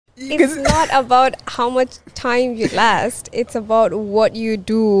It's not about how much time you last. It's about what you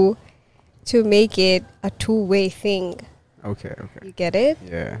do to make it a two-way thing. Okay. You get it?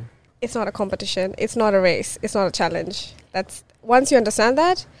 Yeah. It's not a competition. It's not a race. It's not a challenge. That's once you understand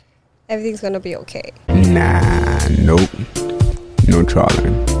that, everything's gonna be okay. Nah, nope. No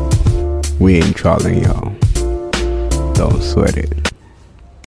trawling. We ain't trawling, y'all. Don't sweat it.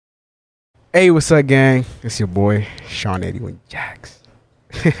 Hey, what's up, gang? It's your boy, Sean 81 Jax.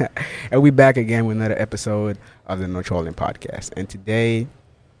 And we back again with another episode of the No Trolling Podcast. And today,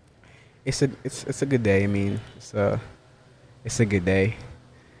 it's a good day. I mean, it's a good day.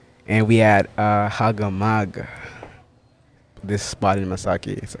 And we at Hagamag, this spot in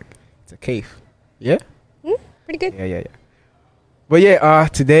Masaki. It's a cave. Yeah? Pretty good. Yeah. But yeah,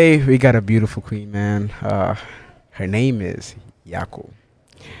 today we got a beautiful queen, man. Her name is Yako.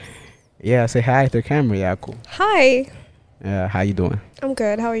 Yeah, say hi to the camera, Yako. Hi. Yeah, how you doing? I'm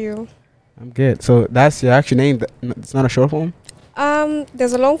good. How are you? I'm good. So that's your actual name? It's not a short form?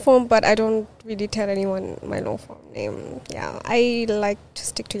 There's a long form, but I don't really tell anyone my long form name. Yeah, I like to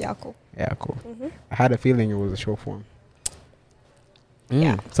stick to Yako. Yeah, cool. Mm-hmm. I had a feeling it was a short form.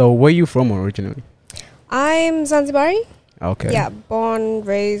 Yeah. So where are you from originally? I'm Zanzibari. Okay. Yeah, born,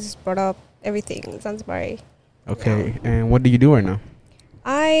 raised, brought up, everything. Zanzibari. Okay. Yeah. And what do you do right now?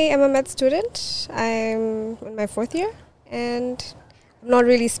 I am a med student. I'm in my 4th year, and I'm not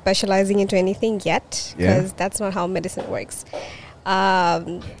really specializing into anything yet because that's not how medicine works.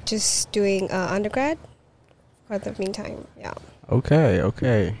 Just doing undergrad for the meantime. Yeah.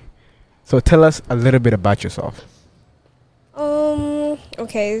 Okay. So tell us a little bit about yourself.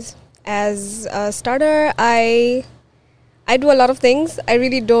 Okay. As a starter, I do a lot of things. I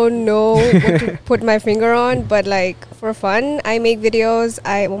really don't know what to put my finger on, but like for fun, I make videos.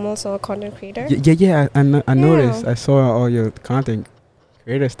 I'm also a content creator. Yeah. I noticed. I saw all your content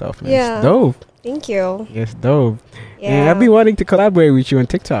creator stuff. Man. Yeah. It's dope. Thank you. It's dope. Yeah. I've been wanting to collaborate with you on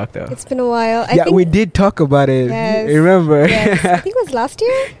TikTok though. It's been a while. I yeah, think we did talk about it. Yes. You remember? Yes. I think it was last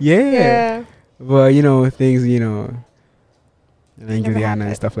year. Yeah. Well, things, and Never Juliana and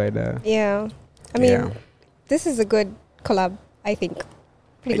happened. stuff like that. Yeah. I mean, this is a good collab, I think.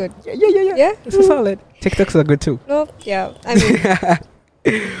 Pretty good. Yeah. Yeah? It's a solid. TikToks are good too. No, yeah. I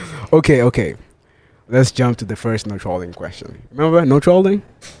mean, Okay. Let's jump to the first no trolling question. Remember, no trolling?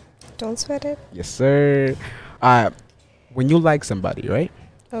 don't sweat it. Yes, sir. When you like somebody, right?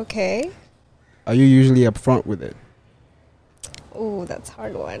 Okay. Are you usually upfront with it? Ooh, that's a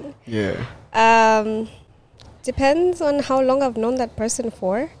hard one. Yeah. Depends on how long I've known that person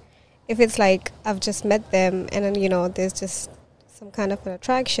for. If it's like I've just met them and then, there's just some kind of an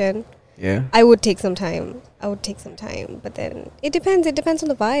attraction, Yeah. I would take some time. But then it depends. It depends on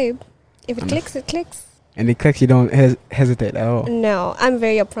the vibe. If it clicks, it clicks. And it clicks, you don't hesitate at all. No, I'm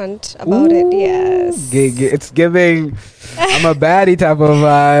very upfront about it. Yes. It's giving I'm a baddie type of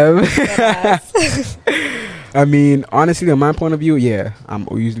vibe. Yes. I mean, honestly, on my point of view, yeah, I'm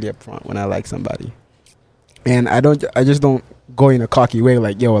usually upfront when I like somebody. And I just don't go in a cocky way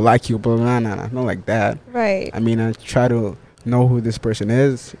like, yo, I like you, blah, blah, blah, not like that. Right. I mean, I try to know who this person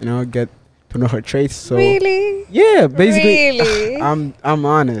is, get to know her traits. So Really? yeah, basically, Really? I'm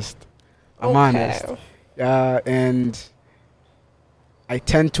honest. I'm honest. Okay. And I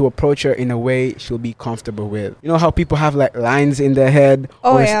tend to approach her in a way she'll be comfortable with. You know how people have like lines in their head?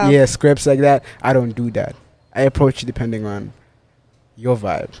 Oh, or yeah. Scripts like that? I don't do that. I approach depending on your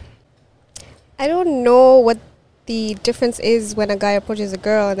vibe. I don't know what the difference is when a guy approaches a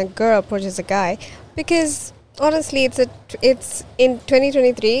girl and a girl approaches a guy, because honestly, it's in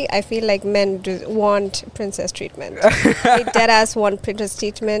 2023. I feel like men want princess treatment. They deadass want princess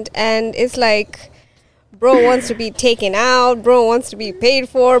treatment, and it's like, bro wants to be taken out, bro wants to be paid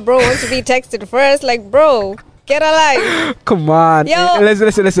for, bro wants to be texted first. Like, bro, get alive. Come on. Yo,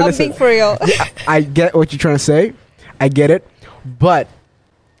 Listen. I'm being for real. Yeah, I get what you're trying to say. I get it. But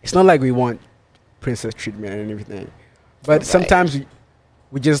it's not like we want princess treatment and everything. But Right. sometimes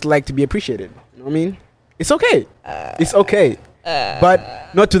we just like to be appreciated. You know what I mean? It's okay. It's okay. But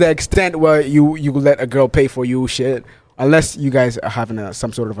not to the extent where you let a girl pay for you shit. Unless you guys are having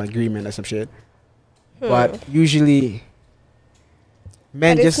some sort of agreement or some shit. But usually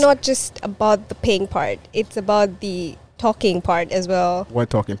men But just... it's not just about the paying part. It's about the talking part as well. What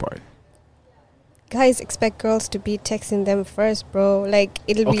talking part? Guys expect girls to be texting them first, bro. Like,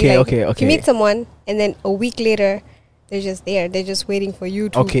 it'll be Okay, like, okay. you meet someone, and then a week later, they're just there. They're just waiting for you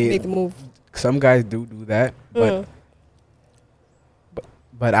to make the move. Some guys do that, but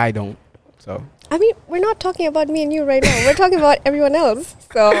I don't. So I mean, we're not talking about me and you right now. We're talking about everyone else.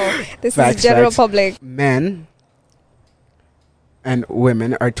 So this Facts, is general facts. public. Men and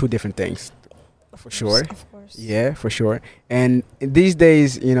women are two different things. For sure. Of course. Yeah, for sure. And these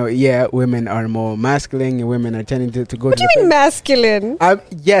days, women are more masculine and women are tending to go What to do you mean masculine?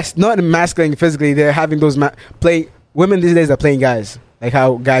 yes, not masculine physically. They're having those women these days are playing guys. Like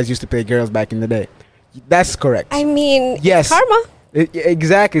how guys used to play girls back in the day. That's correct. I mean, yes. karma.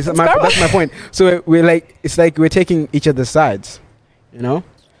 Exactly. So that's my point. So it's like we're taking each other's sides,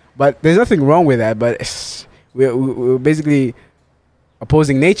 But there's nothing wrong with that. But we're basically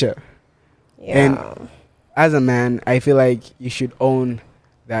opposing nature. Yeah. And as a man, I feel like you should own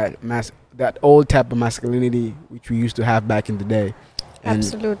that old type of masculinity which we used to have back in the day.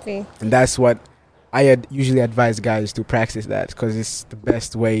 Absolutely. And that's what I usually advise guys to practice that because it's the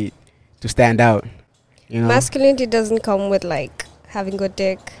best way to stand out. Masculinity doesn't come with like having good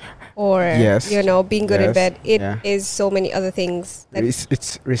dick or being good in bed. It is so many other things.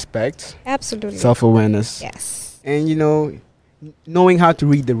 It's respect. Absolutely. Self-awareness. Yes. And knowing how to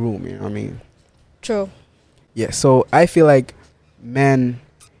read the room. You know what I mean? True. Yeah. So I feel like men.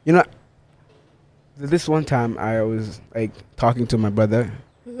 This one time I was like talking to my brother,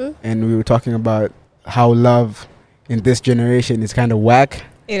 and we were talking about how love in this generation is kind of whack.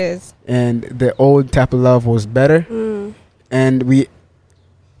 It is. And the old type of love was better. And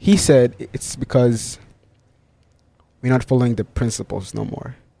he said it's because we're not following the principles no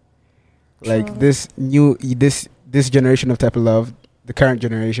more. True. Like this generation of type of love, the current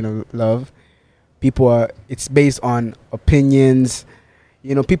generation of love, it's based on opinions.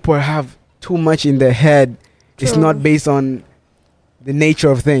 People have too much in their head. True. It's not based on the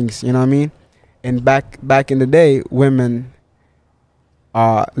nature of things, you know what I mean? And back in the day,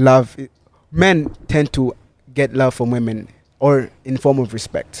 men tend to get love from women or in form of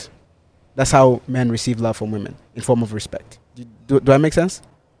respect. That's how men receive love from women, in form of respect. Do I make sense?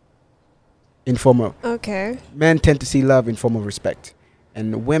 In form of... Okay. Men tend to see love in form of respect.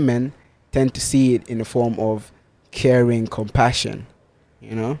 And women tend to see it in the form of caring, compassion,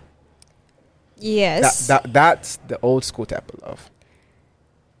 Yes. That's the old school type of love.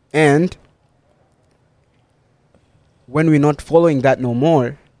 And when we're not following that no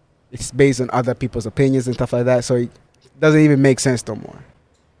more, it's based on other people's opinions and stuff like that. So it doesn't even make sense no more.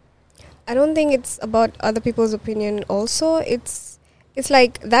 I don't think it's about other people's opinion also. It's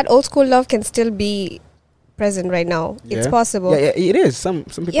like that old school love can still be present right now. Yeah. It's possible. Yeah, it is. Some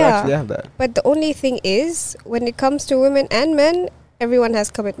people actually have that. But the only thing is, when it comes to women and men, everyone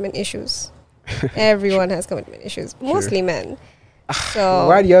has commitment issues. Everyone has commitment issues. Sure. Mostly men. So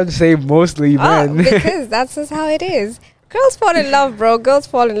why do you have to say mostly men? Because that's just how it is. Girls fall in love, bro. Girls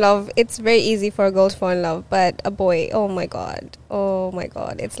fall in love. It's very easy for a girl to fall in love. But a boy, oh my god.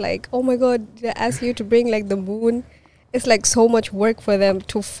 It's like, oh my god, they ask you to bring like the moon. It's like so much work for them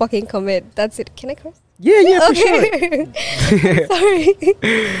to fucking commit. That's it. Can I curse? Yeah, for sure. Sorry.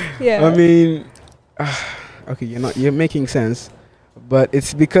 Yeah. I mean, okay, you're making sense. But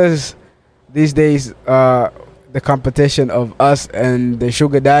it's because these days, the competition of us and the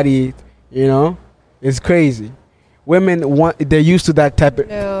sugar daddy, is crazy. Women they're used to that type of...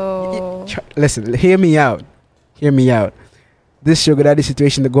 No. Listen, hear me out. This sugar daddy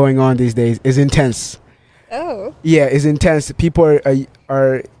situation that's going on these days is intense. Oh. Yeah, it's intense. People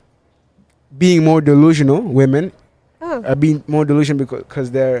are being more delusional. Women are being more delusional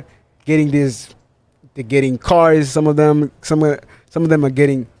because they're getting cars. Some of them are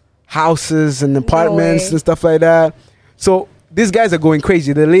getting houses and apartments and stuff like that. So these guys are going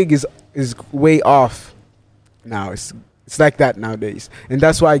crazy. The league is way off now. It's like that nowadays. And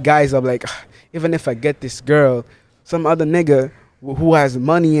that's why guys are like, even if I get this girl, some other nigga who has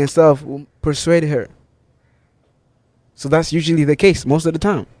money and stuff will persuade her. So that's usually the case most of the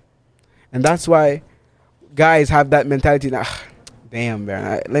time. And that's why guys have that mentality. Damn,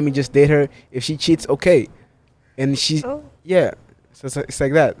 man, let me just date her. If she cheats, okay. And yeah. So it's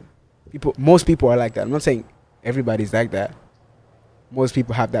like that. Most people are like that. I'm not saying everybody's like that. Most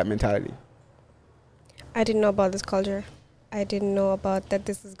people have that mentality. I didn't know about this culture. I didn't know about that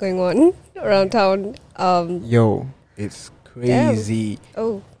this is going on around town. Yo, it's crazy. Damn.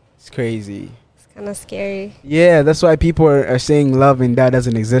 Oh. It's crazy. It's kind of scary. Yeah, that's why people are saying love and that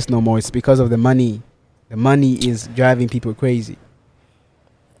doesn't exist no more. It's because of the money. The money is driving people crazy.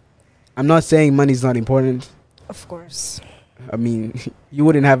 I'm not saying money's not important. Of course. I mean, you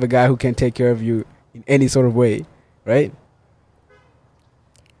wouldn't have a guy who can take care of you in any sort of way, right?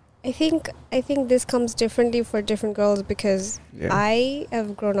 I think this comes differently for different girls because I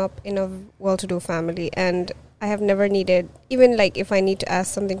have grown up in a well-to-do family and I have never needed, even like if I need to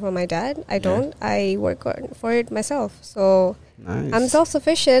ask something from my dad, I don't. I work for it myself. So nice. I'm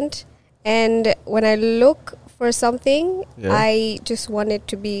self-sufficient, and when I look for something, Yeah. I just want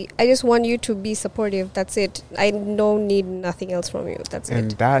you to be supportive. That's it. I don't need nothing else from you. That's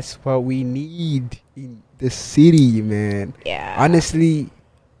And it. that's what we need in the city, man. Yeah. Honestly,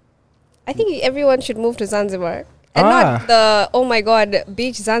 I think everyone should move to Zanzibar. And Ah. not the, oh my God,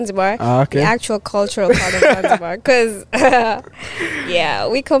 beach Zanzibar. okay. The actual cultural part of Zanzibar. Because, yeah,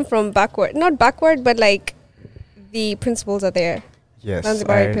 we come from backward. Not backward, but like the principles are there. Yes.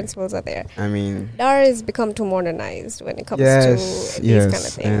 Zanzibari principles are there. I mean, Dar has become too modernized when it comes Yes, to these yes, kind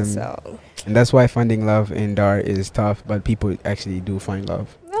of things. and- So, and that's why finding love in Dar is tough, but people actually do find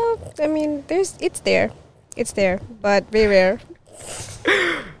love. no, I mean, it's there. It's there, but very rare.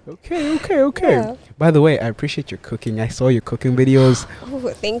 Okay. Yeah. By the way, I appreciate your cooking. I saw your cooking videos. Oh,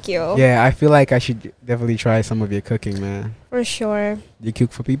 thank you. Yeah, I feel like I should definitely try some of your cooking, man. For sure. You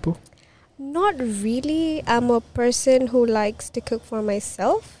cook for people? Not really. I'm a person who likes to cook for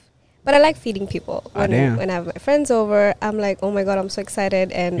myself, but I like feeding people. Damn. When I have my friends over, I'm like, oh my God, I'm so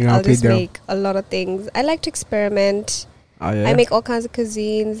excited, and You gonna I'll just feed them? make a lot of things. I like to experiment. Oh yeah. I make all kinds of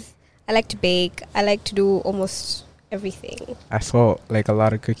cuisines. I like to bake. I like to do almost everything. I saw like a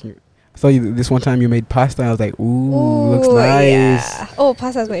lot of cooking. I saw you this one time you made pasta. I was like, ooh, looks nice. Yeah. Oh,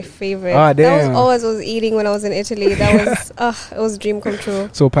 pasta is my favorite. Ah, That was damn. always was eating when I was in Italy. That was it was a dream come true.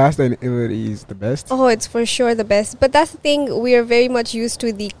 So pasta in Italy is the best. Oh, it's for sure the best. But that's the thing, we are very much used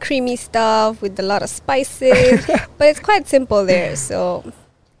to the creamy stuff with a lot of spices. But it's quite simple there. So,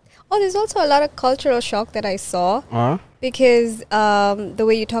 there's also a lot of cultural shock that I saw. Because the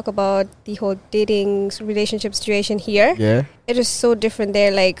way you talk about the whole dating relationship situation here, Yeah. it is so different there.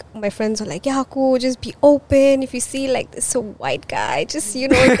 Like, my friends are like, yeah, cool, just be open. If you see like this so white guy, just, go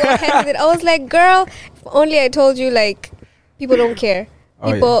ahead with it. I was like, girl, if only I told you, like, people don't care.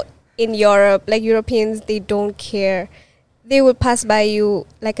 Oh, People in Europe, like Europeans, they don't care. They will pass by you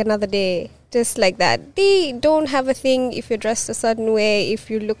like another day. Just like that. They don't have a thing if you're dressed a certain way, if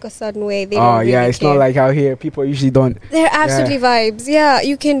you look a certain way. They don't really it's care. not like out here. People usually don't. They're absolutely vibes. Yeah,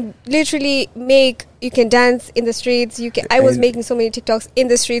 you can literally you can dance in the streets. I was And- making so many TikToks in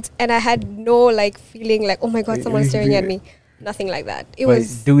the streets, and I had no like feeling like, oh my God, someone's staring at me. Nothing like that. It But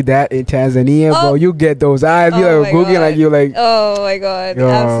was. do that in Tanzania, bro. Oh. You get those eyes. You Oh like my Google, like God. you like. Oh my God, yo,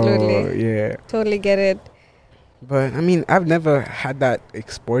 absolutely. Yeah. Totally get it. But I mean, I've never had that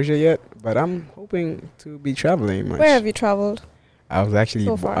exposure yet. But I'm hoping to be traveling much. Where have you traveled? I was actually.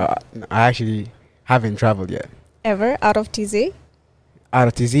 So far? I actually haven't traveled yet. Ever? Out of TZ? Out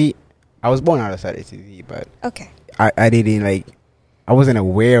of TZ, I was born outside of TZ, but Okay. I didn't like. I wasn't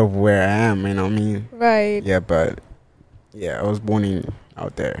aware of where I am. You know what I mean? Right. Yeah, but yeah, I was born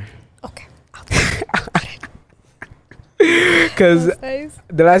out there. Okay. Because That's nice.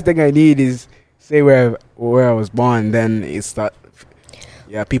 the last thing I need is say where I was born. Then it's that.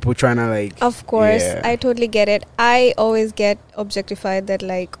 Yeah, people trying to like. Of course, yeah. I totally get it. I always get objectified that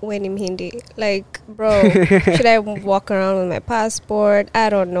like when in Hindi, like, bro, should I walk around with my passport? I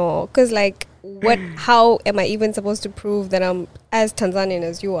don't know, cause like, how am I even supposed to prove that I'm as Tanzanian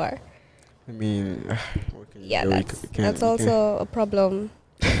as you are? I mean, what can you Yeah, do? that's also a problem,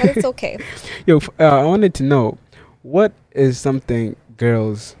 but it's okay. Yo, I wanted to know, what is something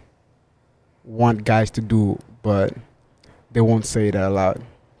girls want guys to do, but they won't say it out loud?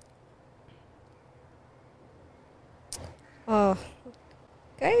 Oh,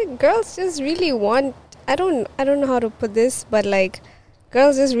 girls just really want. I don't know how to put this, but like,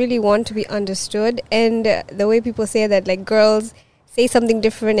 girls just really want to be understood. And the way people say that, like, girls say something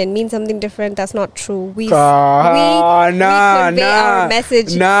different and mean something different, that's not true. We convey our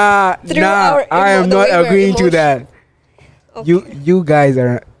message through our I am the not way we're agreeing to that. Okay. You guys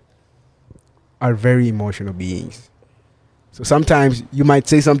are very emotional beings. So sometimes you might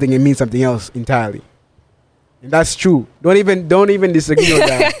say something and mean something else entirely. And that's true. Don't even disagree with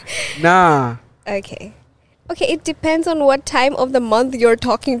that. Nah. Okay, it depends on what time of the month you're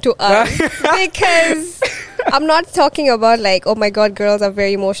talking to us. Because I'm not talking about like, oh my God, girls are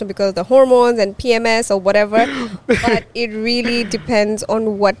very emotional because of the hormones and PMS or whatever. But it really depends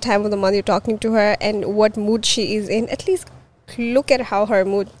on what time of the month you're talking to her and what mood she is in. At least look at how her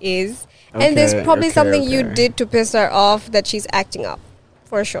mood is. And there's probably something you did to piss her off that she's acting up.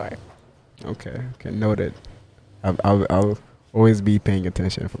 For sure. Okay, noted. I'll always be paying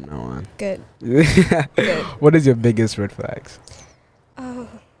attention from now on. Good. Good. What is your biggest red flags?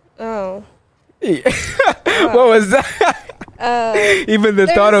 Oh. What was that? Even the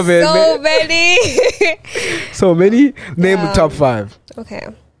thought of it. So many. So many? Name the top 5. Okay.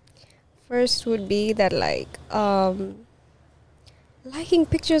 First would be that like liking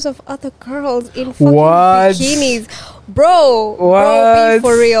pictures of other girls in fucking bikinis. Bro,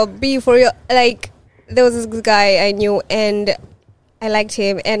 be for real. Like, there was this guy I knew and I liked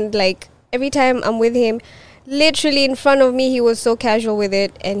him, and like every time I'm with him, literally in front of me, he was so casual with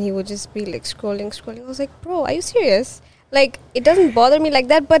it, and he would just be like scrolling. I was like, bro, are you serious? Like, it doesn't bother me like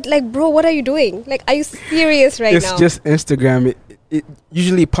that, but like, bro, what are you doing? Like, are you serious right now? It's just Instagram. It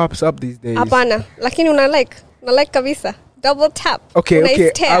usually pops up these days. Apana, lakini una like kabisa. Double tap.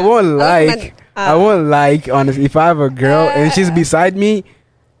 Okay. I won't like, honestly. If I have a girl and she's beside me,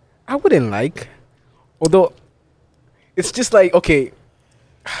 I wouldn't like. Although, it's just like, okay,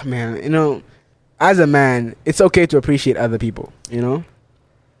 man, you know, as a man, it's okay to appreciate other people, you know?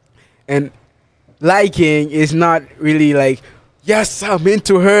 And liking is not really like, yes, I'm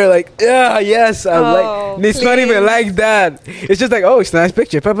into her. Like, yeah, yes, I'm like. It's not even like that. It's just like, oh, it's a nice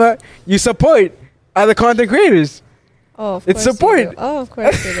picture. Papa, you support other content creators. Oh, of it's course support. you do. Oh, of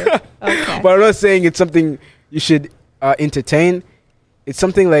course you do. Okay. But I'm not saying it's something you should entertain. It's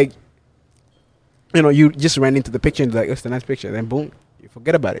something like, you know, you just ran into the picture and like, oh, it's a nice picture. Then boom, you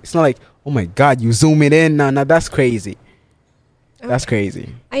forget about it. It's not like, oh my God, you zoom it in. Nah, that's crazy. That's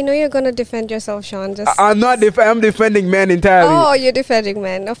crazy. I know you're gonna defend yourself, Sean. I'm not. I'm defending men entirely. Oh, you're defending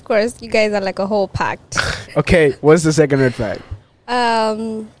men. Of course, you guys are like a whole pact. Okay, what's the second red flag?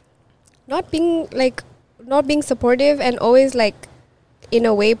 Not being supportive and always like, in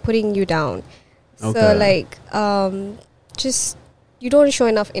a way, putting you down. Okay. So like, just you don't show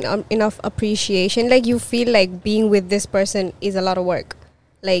enough appreciation. Like, you feel like being with this person is a lot of work.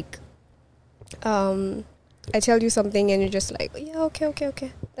 Like, I tell you something and you're just like, yeah,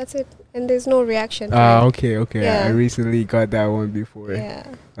 okay. That's it. And there's no reaction. Okay. Yeah. I recently got that one before.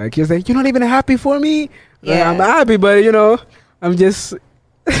 Yeah. Like, he was like, you're not even happy for me? Yeah. Like, I'm happy, but, you know, I'm just...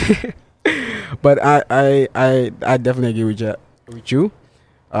 But I definitely agree with you.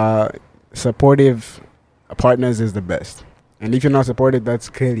 Supportive partners is the best. And if you're not supportive, that's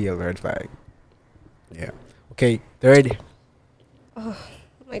clearly a red flag. Yeah. Okay, third. Oh,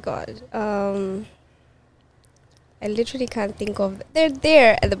 my God. I literally can't think of... They're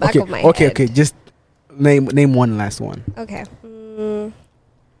there at the back of my head. Okay. Just name one last one. Okay.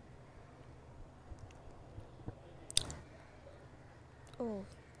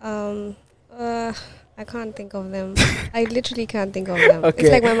 I can't think of them. I literally can't think of them. Okay.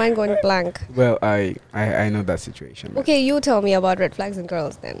 It's like my mind going blank. Well, I know that situation. Okay, you tell me about red flags in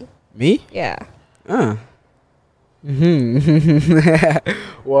girls then. Me? Yeah.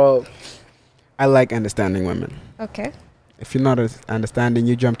 Well, I like understanding women. Okay. If you're not understanding,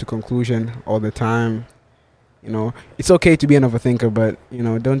 you jump to conclusion all the time. You know, it's okay to be an overthinker, but, you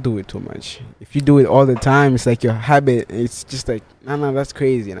know, don't do it too much. If you do it all the time, it's like your habit. It's just like, no, that's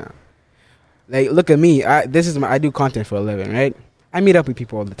crazy now. Like, look at me. I do content for a living, right? I meet up with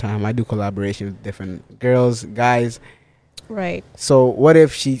people all the time. I do collaboration with different girls, guys. Right. So what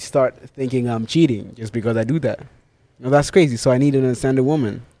if she start thinking I'm cheating just because I do that? You know, that's crazy. So I need an understanding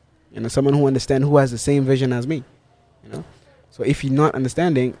woman. You know, someone who understands, who has the same vision as me. You know? So if you're not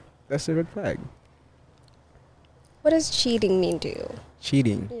understanding, that's a red flag. What does cheating mean to you?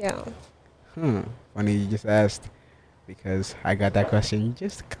 Cheating? Yeah. Funny you just asked, because I got that question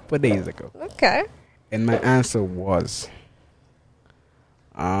just a couple of days ago. Okay. And my answer was,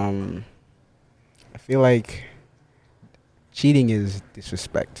 I feel like cheating is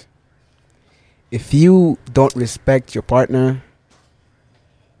disrespect. If you don't respect your partner,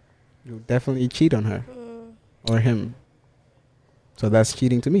 you'll definitely cheat on her or him. So that's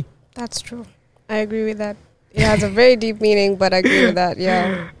cheating to me. That's true. I agree with that. It has a very deep meaning, but I agree with that,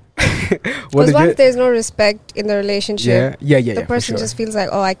 yeah. Because once there's no respect in the relationship, the person just feels like,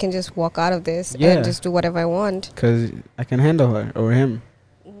 oh, I can just walk out of this and just do whatever I want. Because I can handle her or him.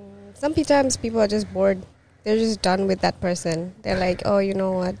 Sometimes people are just bored. They're just done with that person. They're like, oh, you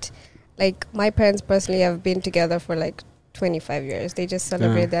know what? Like, my parents personally have been together for like 25 years. They just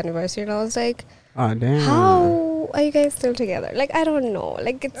celebrated the anniversary. And I was like, oh, damn. How are you guys still together? Like, I don't know.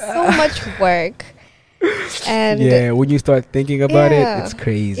 Like, it's so much work. And when you start thinking about it, it's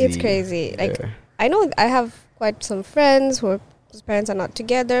crazy. It's crazy. Like, I know I have quite some friends whose parents are not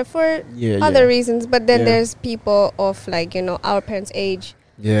together for other reasons, but then there's people of, like, you know, our parents' age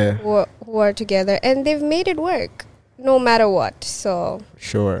who are together, and they've made it work no matter what. So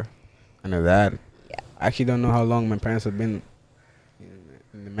sure, I know that. I actually don't know how long my parents have been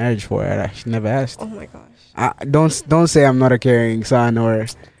in the marriage for. I actually never asked. Oh my gosh! Don't say I'm not a caring son, or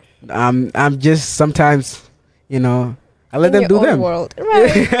I'm just sometimes, you know, I let them do them. World.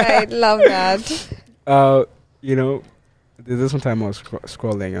 Right, right. Love that. You know, this one time I was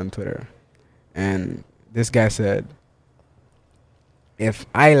scrolling on Twitter, and this guy said, if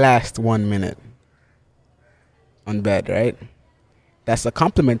I last 1 minute on bed, right, that's a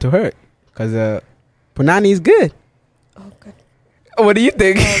compliment to her, because Punani is good. Oh, good. What do you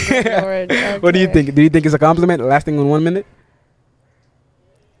think? Oh, good Lord. What do you Okay. think? Do you think it's a compliment lasting in 1 minute?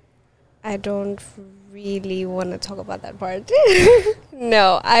 I don't really want to talk about that part.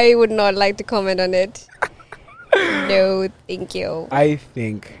 No, I would not like to comment on it. No, thank you. I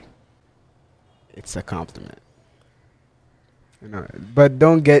think it's a compliment. You know, but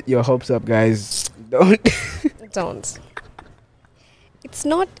don't get your hopes up, guys. Don't. Don't. It's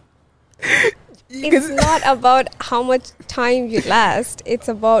not. It's not about how much time you last. It's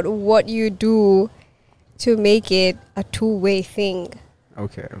about what you do to make it a two-way thing.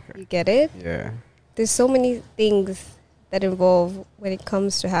 Okay. You get it? Yeah. There's so many things that involve when it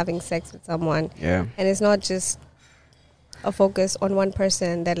comes to having sex with someone. Yeah. And it's not just a focus on one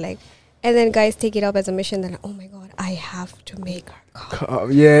person that like, and then guys take it up as a mission. They're like, oh my God, I have to make her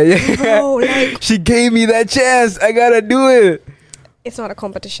come. Yeah. Bro, like, She gave me that chance. I gotta do it. it's not a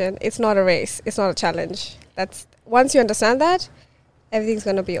competition. It's not a race. It's not a challenge. That's once you understand that, everything's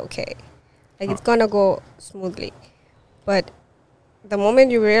gonna be okay. Like it's gonna go smoothly. But the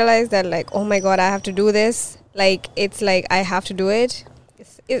moment you realize that, like, oh my God, I have to do this. Like it's like I have to do it.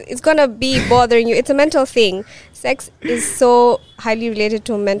 It's gonna be bothering you. It's a mental thing. Sex is so highly related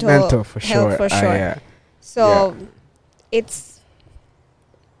to mental for health sure. for sure. Yeah. So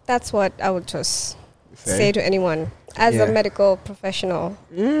that's what I would just say to anyone as a medical professional.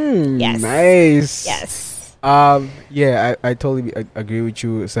 Yes. Nice. Yes. Yeah, I totally agree with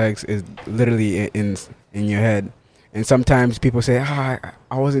you. Sex is literally in your head, and sometimes people say, I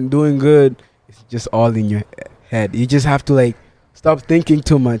wasn't doing good. It's just all in your head. You just have to like stop thinking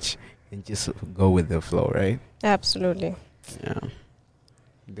too much and just go with the flow, right? Absolutely. Yeah.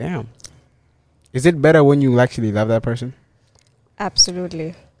 Damn. Is it better when you actually love that person?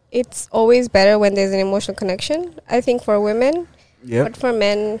 Absolutely. It's always better when there's an emotional connection, I think, for women. Yeah. But for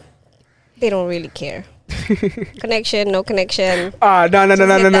men, they don't really care. Connection, no connection.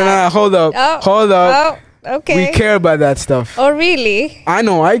 No. Hold up. Oh, okay. We care about that stuff. Oh, really? I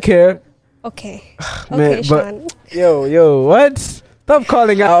know I care. Okay. Man, Okay, Sean. Yo, what? Stop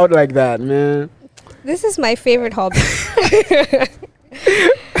calling out like that, man. This is my favorite hobby.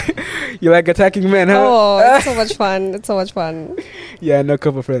 You like attacking men, huh? Oh, it's so much fun. It's so much fun. Yeah, I know a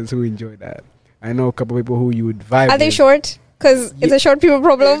couple of friends who enjoy that. I know a couple of people who you would vibe Are they with. short? Because it's a short people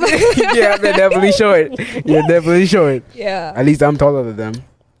problem. Yeah, they're definitely short. You're definitely short. Yeah. At least I'm taller than them.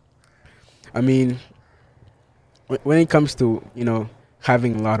 I mean, when it comes to,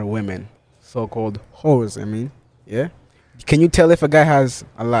 having a lot of women, so-called hoes, yeah? Can you tell if a guy has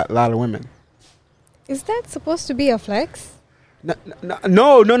a lot of women? Is that supposed to be a flex?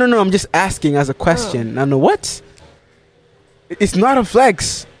 No. I'm just asking as a question. No, what? It's not a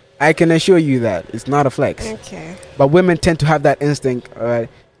flex. I can assure you that it's not a flex. Okay. But women tend to have that instinct.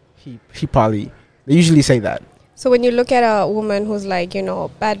 He probably. They usually say that. So when you look at a woman who's like,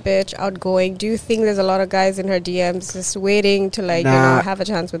 bad bitch, outgoing, do you think there's a lot of guys in her DMs just waiting to have a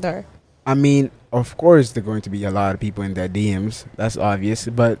chance with her? I mean, of course, there are going to be a lot of people in their DMs. That's obvious.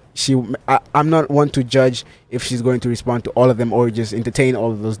 But I'm not one to judge if she's going to respond to all of them or just entertain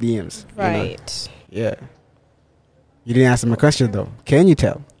all of those DMs. Right. Yeah. You didn't answer my question, though. Can you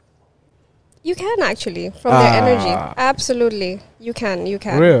tell? You can actually, from their energy. Absolutely. You can.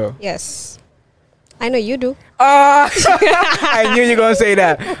 Real? Yes. I know you do. I knew you were going to say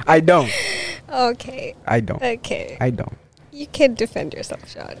that. I don't. Okay. I don't. Okay. I don't. You can defend yourself,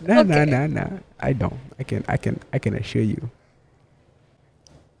 Sean. No. I don't. I can assure you.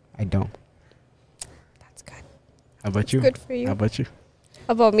 I don't. That's good. How about you? Good for you. How about you?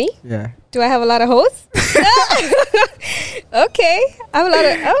 About me? Yeah. Do I have a lot of hoes? Okay. I have a lot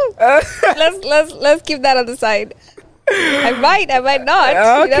of let's keep that on the side. I might not.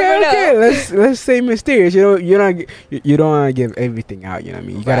 Okay. Let's stay mysterious. You don't want to give everything out, you know what I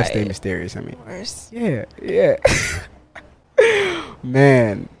mean? You gotta stay mysterious, Of course. Yeah.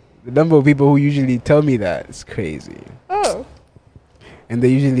 Man, the number of people who usually tell me that is crazy. Oh. And they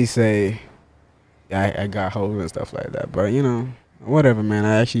usually say, yeah, I got hoes and stuff like that. But, whatever, man.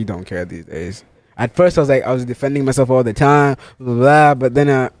 I actually don't care these days. At first, I was defending myself all the time, blah, blah, blah, but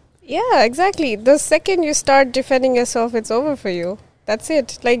then... yeah, exactly. The second you start defending yourself, it's over for you. That's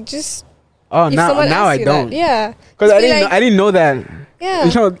it. Like, just... Oh, now I don't. That, yeah. Because I didn't know that. Yeah.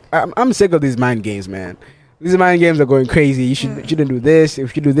 I'm sick of these mind games, man. These mind games are going crazy. You shouldn't do this.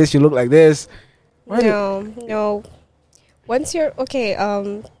 If you do this, you look like this. No. Once you're... Okay,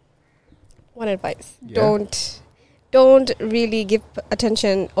 one advice. Yeah. Don't really give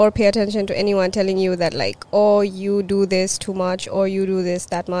attention or pay attention to anyone telling you that, like, oh, you do this too much or you do this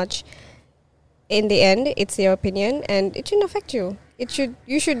that much. In the end, it's their opinion and it shouldn't affect you.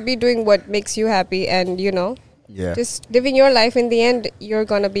 you should be doing what makes you happy, and Yeah. just living your life. In the end, you're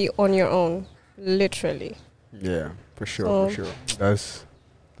gonna be on your own, literally. Yeah, for sure, So- for sure.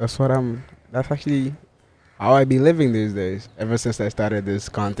 That's what I'm. That's actually how I be living these days. Ever since I started this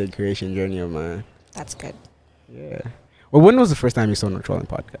content creation journey of mine. That's good. Yeah. Well, when was the first time you saw No Trolling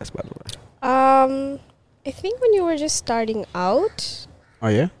podcast, by the way? I think when you were just starting out. Oh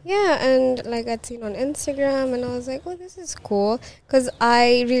yeah. Yeah, and like I'd seen on Instagram, and I was like, "Oh, this is cool," because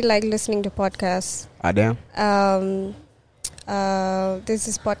I really like listening to podcasts. Ah damn. There's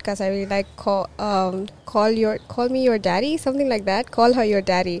this podcast I really like call me your daddy, something like that. Call her your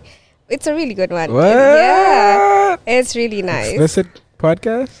daddy. It's a really good one. What? Yeah, it's really nice. Explicit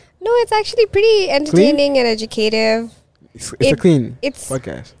podcast. No, it's actually pretty entertaining and educative. It's a clean It's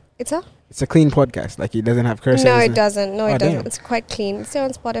podcast. It's a clean podcast. Like it doesn't have curses. no, it doesn't. No, Oh, it doesn't. damn. It's quite clean. It's there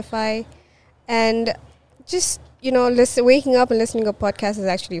on Spotify, and just waking up and listening to a podcast is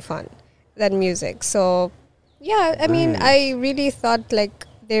actually fun than music. So, yeah, I mean, Nice. I really thought like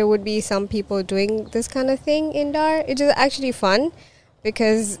there would be some people doing this kind of thing in Dar. It is actually fun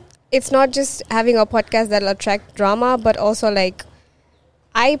because it's not just having a podcast that'll attract drama, but also like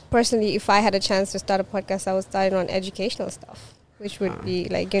I personally, if I had a chance to start a podcast, I would start it on educational stuff, which would be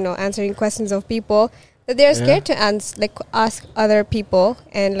like, answering questions of people that they're scared to ask other people.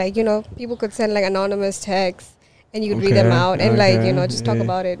 And like, people could send like anonymous texts and you could read them Okay, out and like, okay, just talk yeah.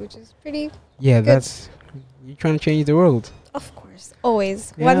 about it, which is pretty, Yeah, Good. that's you're trying to change the world. of course,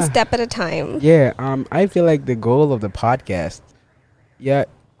 always Yeah. one step at a time. Yeah, I feel like the goal of the podcast,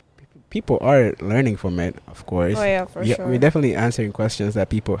 people are learning from it, of course. Oh yeah, for sure. We're definitely answering questions that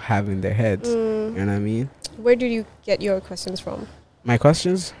people have in their heads. You know what I mean? Where do you get your questions from? My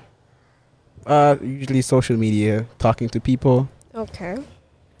questions, usually social media, talking to people, Okay.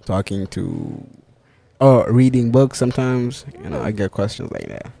 reading books. Sometimes, I get questions like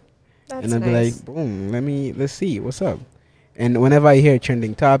that, That's and I'll be nice. like, boom, let's see what's up. And whenever I hear a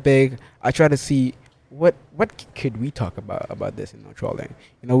trending topic, I try to see what could we talk about this in No Trolling.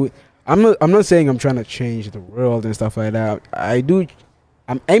 I'm not saying I'm trying to change the world and stuff like that.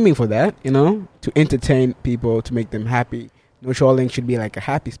 I'm aiming for that, to entertain people, to make them happy. No Trolling should be like a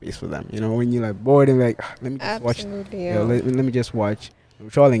happy space for them. When you're like bored and like, let me just watch. Absolutely, Let me just watch No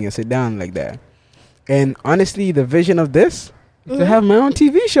Trolling and sit down like that. And honestly, the vision of this is to have my own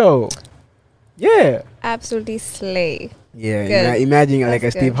TV show. Yeah. Absolutely slay. Yeah. Good. Imagine like a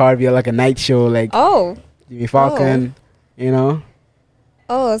That's Steve good. Harvey or like a night show, like Oh. Jimmy Falcon.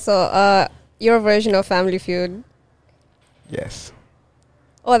 Oh, so your version of Family Feud. Yes.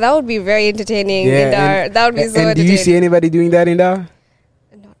 Oh, that would be very entertaining. Yeah, That would be so And do entertaining. you see anybody doing that in there?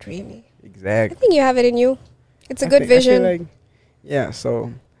 Not really. I Exactly. think you have it in you. It's a good I feel vision. like- yeah,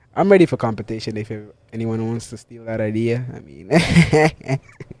 so I'm ready for competition if anyone wants to steal that idea. I mean,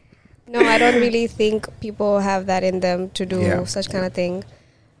 No, I don't really think people have that in them to do Yeah. such kind of thing.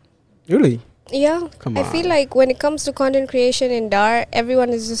 really? Yeah. Come I on. feel like when it comes to content creation in DAR, everyone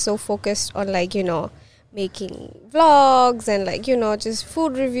is just so focused on like, making vlogs and like, just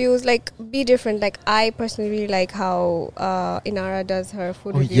food reviews. Like, be different. Like, I personally really like how Inara does her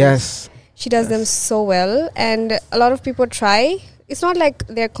food Oh, reviews. yes. She does them so well, and a lot of people try. It's not like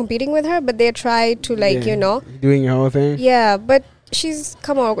they're competing with her, but they try to like, Yeah. Doing your whole thing? Yeah, but she's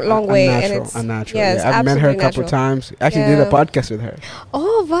come a long way, and it's unnatural. yes, Yeah, I've met her a absolutely couple natural. times. Actually, did a Yeah. podcast with her.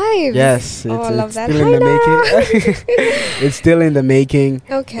 Oh, vibes. Yes, Oh, I love it's that. still in the Hi, making. It's still in the making,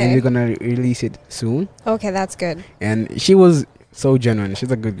 and Okay. we're gonna release it soon. Okay, that's good. And she was so genuine.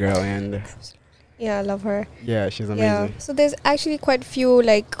 She's a good girl, and Yeah, I love her. yeah, she's Yeah. amazing. So there's actually quite few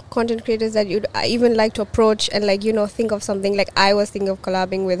like content creators that you'd even like to approach and like think of something. Like I was thinking of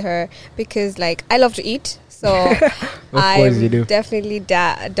collabing with her because like I love to eat, so course you do. I'm definitely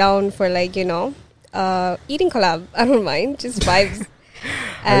down for like eating collab. I don't mind, just vibes.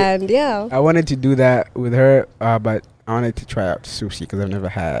 And yeah. I wanted to do that with her, but I wanted to try out sushi because I've never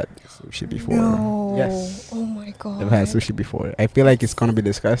had sushi before. No. Yes. Oh my god. I've had sushi before. I feel like it's gonna be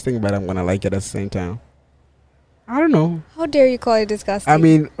disgusting, but I'm gonna like it at the same time. I don't know. How dare you call it disgusting? I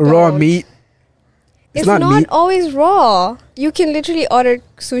mean, raw Don't. meat. It's not meat. always raw. You can literally order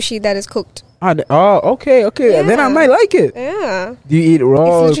sushi that is cooked. Okay. Then I Yeah. might like it. Yeah. Do you eat raw? It's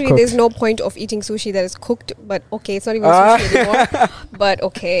or literally cooked? there's no point of eating sushi that is cooked, but okay, it's not even Ah. sushi anymore. But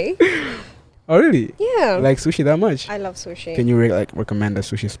okay. Oh really? Yeah. Like sushi that much? I love sushi. Can you recommend a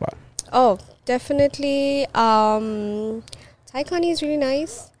sushi spot? Oh, definitely. Taikani is really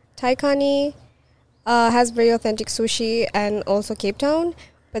nice. Taikani has very authentic sushi, and also Cape Town.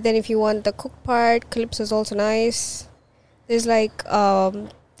 But then if you want the cooked part, Calypso is also nice. There's like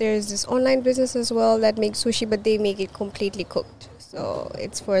there's this online business as well that makes sushi, but they make it completely cooked. So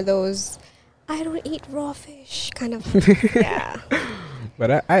it's for those I don't eat raw fish kind of. Yeah.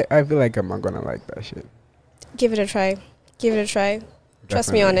 But I feel like I'm not gonna like that shit. Give it a try. Give it a try.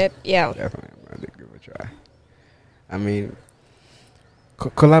 Trust me on it. Yeah. Definitely, I'm gonna give it a try. I mean,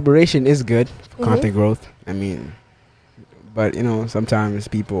 collaboration is good for content growth. I mean, but you know, sometimes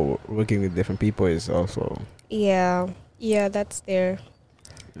people working with different people is also. Yeah. Yeah, that's there.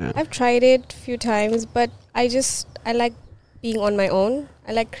 Yeah. I've tried it a few times, but I like being on my own.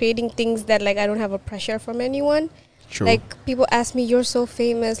 I like creating things that like I don't have a pressure from anyone. True. Like people ask me, you're so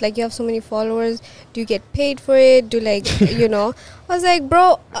famous, like you have so many followers, do you get paid for it? Do like you know? I was like,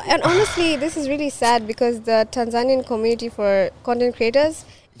 bro, and honestly this is really sad because the Tanzanian community for content creators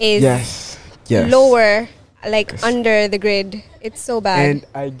is yes. lower, like under the grid. It's so bad. And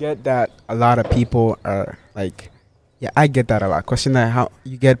I get that a lot of people are like, yeah, I get that a lot. Question that how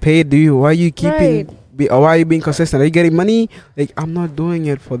you get paid? Why are you keeping? Or why are you being consistent? Are you getting money? Like, I'm not doing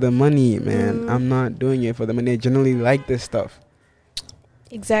it for the money, man. I'm not doing it for the money. I generally like this stuff.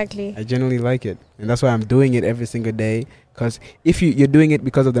 Exactly. I generally like it, and that's why I'm doing it every single day. Because if you're doing it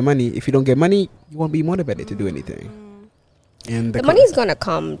because of the money, if you don't get money, you won't be motivated to do anything. And the money's gonna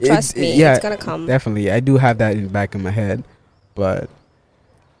come. Trust me, it's gonna come. Definitely, I do have that in the back of my head, but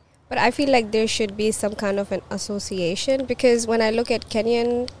I feel like there should be some kind of an association, because when I look at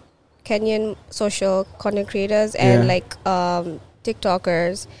Kenyan social content creators and like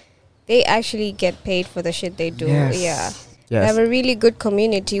TikTokers, they actually get paid for the shit they do. Yes. They have a really good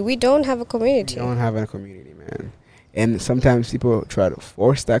community. We don't have a community. We don't have a community, man. And sometimes people try to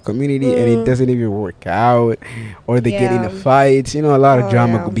force that community and it doesn't even work out, or they get in a fight. You know, a lot of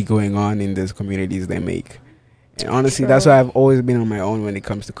drama could be going on in those communities they make. And honestly, that's why I've always been on my own when it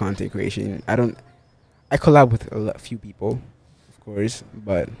comes to content creation. I collab with a few people, of course,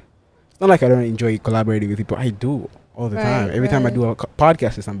 but it's not like I don't enjoy collaborating with people. I do all the time. Every time I do a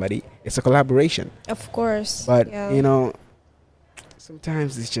podcast with somebody, it's a collaboration. Of course. But, you know,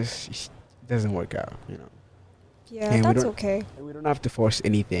 sometimes it doesn't work out, you know. Yeah, and that's okay. We don't have to force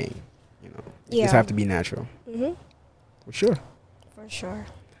anything, you know. You just have to be natural. For sure. For sure.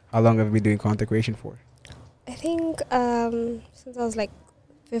 How long have you been doing content creation for? I think since I was like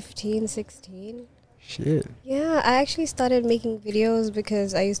 15, 16. Shit. Yeah, I actually started making videos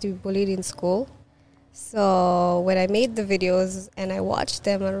because I used to be bullied in school. So when I made the videos and I watched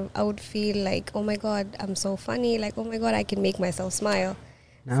them, I would feel like, oh my God, I'm so funny. Like, oh my God, I can make myself smile.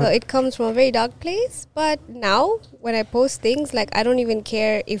 So it comes from a very dark place. But now when I post things, like I don't even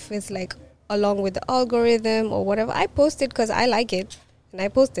care if it's like along with the algorithm or whatever. I post it because I like it and I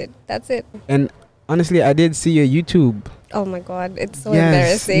post it. That's it. And honestly, I did see your YouTube. Oh my God, it's so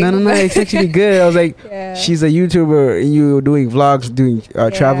embarrassing. No, it's actually good. I was like, she's a YouTuber and you're doing vlogs, doing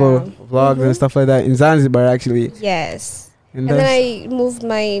travel vlogs and stuff like that in Zanzibar, actually. Yes. And then I moved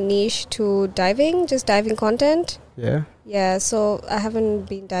my niche to diving, just diving content. Yeah. Yeah, so I haven't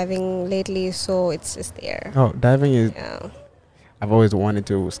been diving lately, so it's just there. Oh, diving is... I've always wanted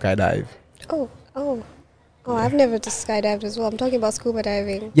to skydive. Oh, I've never just skydived as well. I'm talking about scuba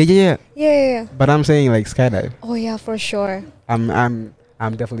diving. Yeah. But I'm saying like skydive. Oh yeah, for sure. I'm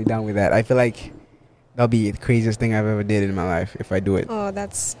definitely down with that. I feel like that'll be the craziest thing I've ever did in my life if I do it. Oh,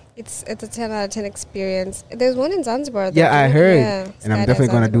 it's a 10 out of 10 experience. There's one in Zanzibar. Yeah, I heard. Yeah, and I'm definitely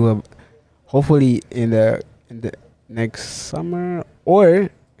gonna do hopefully in the next summer or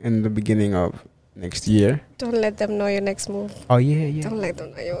in the beginning of next year. Don't let them know your next move. Oh yeah. Don't let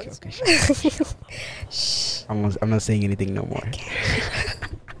them know your next move. Shh. I'm not saying anything no more.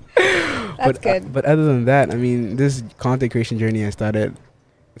 That's good. But other than that, I mean, this content creation journey I started,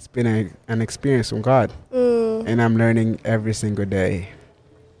 it's been an experience from God. And I'm learning every single day.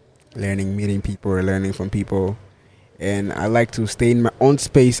 Meeting people, learning from people. And I like to stay in my own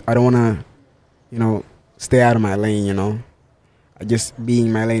space. I don't want to, stay out of my lane, I just be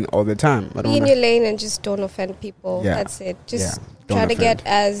in my lane all the time. Be in your lane and just don't offend people. Yeah. That's it. Just try to get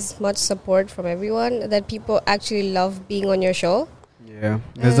as much support from everyone that people actually love being on your show. Yeah.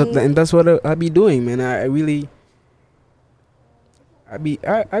 And that's what I be doing, man. I be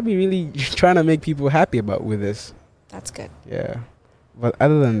really trying to make people happy with this. That's good. Yeah. But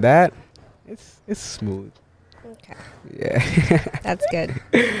other than that, it's smooth. Okay. Yeah. That's good.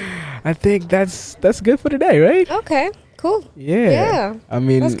 I think that's good for today, right? Okay. Cool. Yeah. I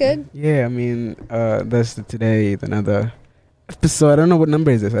mean, that's good. Yeah. I mean, that's today another episode. I don't know what number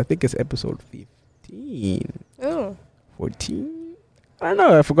is this. I think it's episode 15. Oh. 14. I don't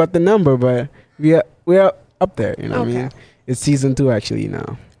know. I forgot the number, but we are up there. You know what I mean? It's season 2 actually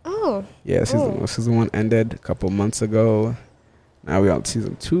now. Oh. Yeah. Season 1 ended a couple months ago. Now we're on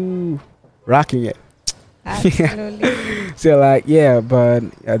season 2, rocking it. Absolutely. So like, yeah, but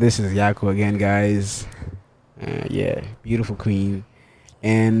this is Yako again, guys. Yeah, beautiful queen.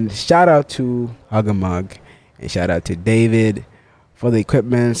 And shout out to Hugamug and shout out to David for the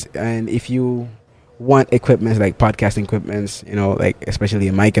equipments. And if you want equipments like podcasting equipments, you know, like especially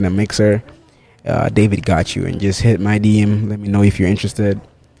a mic and a mixer, David got you. And just hit my DM. Let me know if you're interested,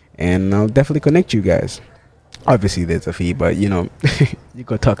 and I'll definitely connect you guys. Obviously, there's a fee, but you know, you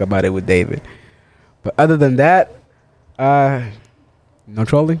go talk about it with David. But other than that, no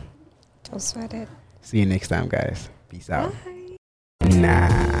trolling. Don't sweat it. See you next time, guys. Peace out. Bye.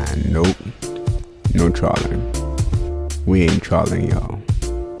 Nah, nope. No trolling. We ain't trolling, y'all.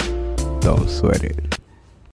 Don't sweat it.